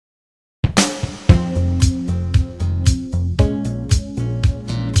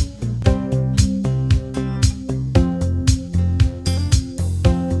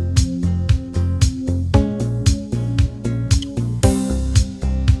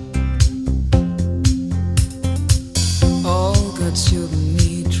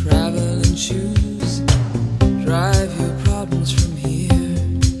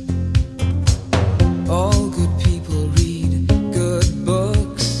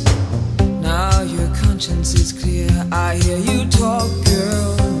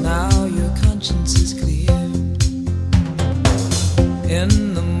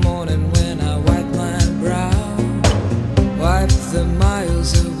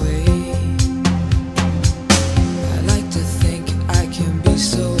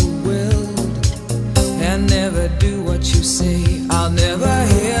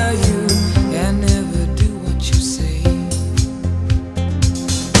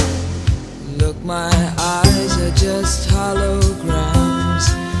Look, my eyes are just holograms.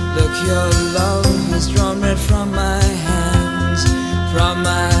 Look, your love has drawn red from my hands. From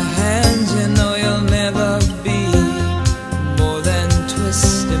my hands, you know you'll never be more than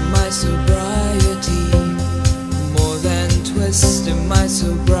twist in my sobriety. More than twist in my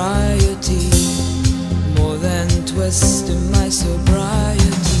sobriety. More than twist in my sobriety.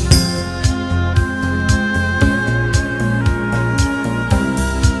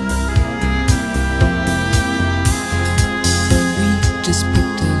 Just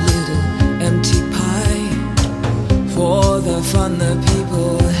picked a little empty pie for the fun the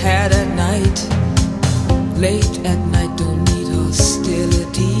people had at night. Late at night, don't need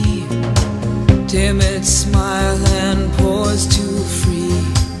hostility. Timid smile and pause too free.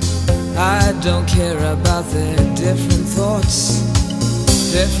 I don't care about their different thoughts.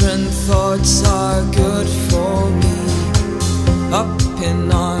 Different thoughts are good for me. Up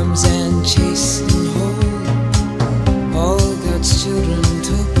in arms and chased and whole. All God's children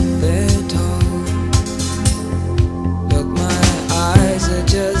took their toll. Look, my eyes are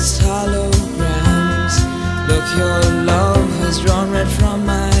just holograms. Look, your love has drawn red from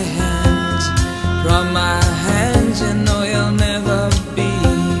my hands. From my hands, you know you'll never be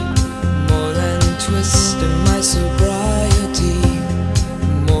more than twist in my sobriety.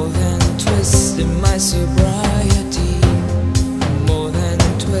 More than twist in my sobriety. More than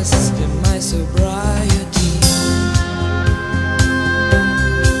twist in my sobriety.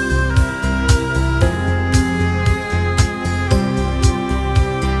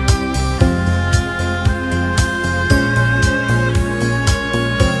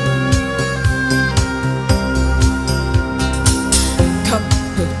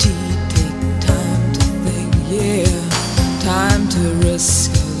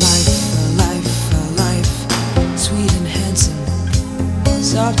 Risk a life, sweet and handsome,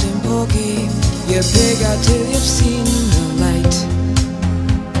 soft and pokey. You pig out till you've seen the light.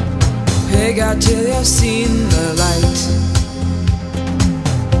 Pig out till you've seen the light.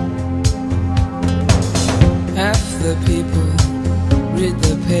 Half the people read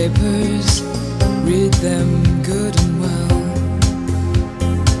the papers, read them good and well.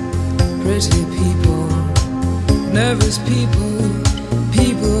 Pretty people, nervous people,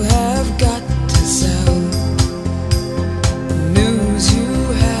 people have got to sell. News you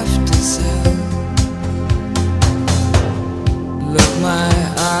have to sell. Look, my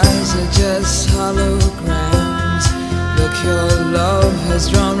eyes are just holograms. Look, your love has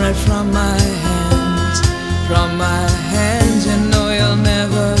drawn red from my hands. From my hands, you know you'll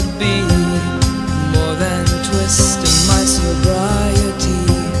never be more than twist in my sobriety.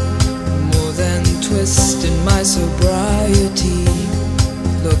 More than twist in my sobriety.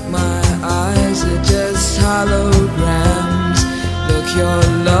 Look, my eyes are just holograms. Look, your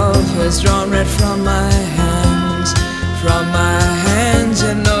love has drawn red from my